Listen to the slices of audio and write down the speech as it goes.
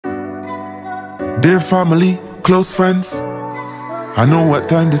Dear family, close friends, I know what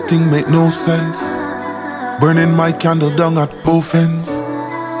time this thing make no sense. Burning my candle down at both ends,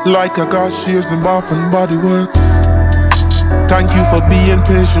 like I got shears in Bath and Body Works. Thank you for being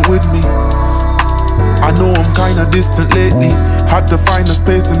patient with me. I know I'm kinda distant lately. Had to find a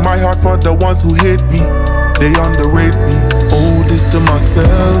space in my heart for the ones who hate me. They underrate me. Oh, this to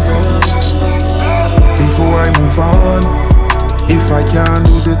myself before I move on. If I can't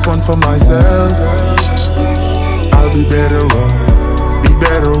do this one for myself, I'll be better off, be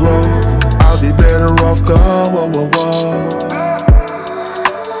better off. I'll be better off gone, whoa, whoa, whoa.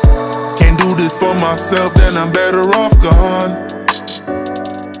 Can't do this for myself, then I'm better off gone.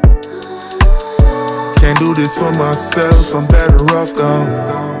 Can't do this for myself, I'm better off gone.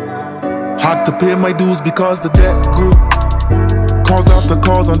 Had to pay my dues because the debt grew. Cause after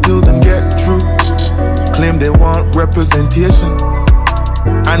cause until them get through. Claim they want representation,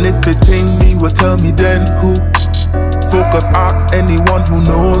 and if it ain't me, well tell me then who. Focus, ask anyone who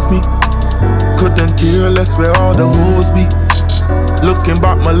knows me. Couldn't care less where all the hoes be. Looking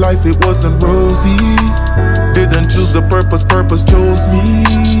back my life, it wasn't rosy. Didn't choose the purpose, purpose chose me.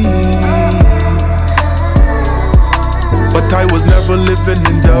 But I was never living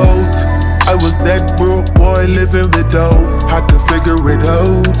in doubt. I was dead broke, boy, living without. Had to figure it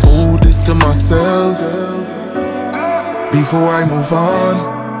out. Oh, this to myself before I move on.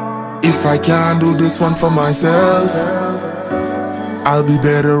 If I can't do this one for myself, I'll be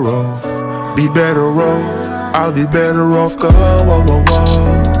better off, be better off. I'll be better off, go, whoa, whoa,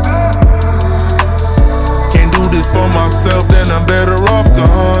 whoa. Can't do this for myself, then I'm better off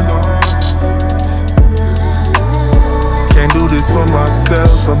gone. Can't do this for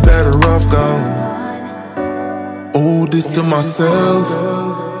myself, I'm better off gone. Oh, this to myself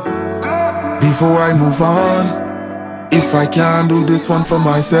before I move on. If I can't do this one for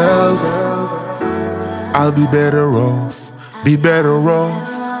myself, I'll be better off, be better off.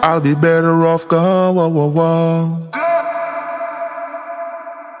 I'll be better off gone, whoa, whoa, whoa.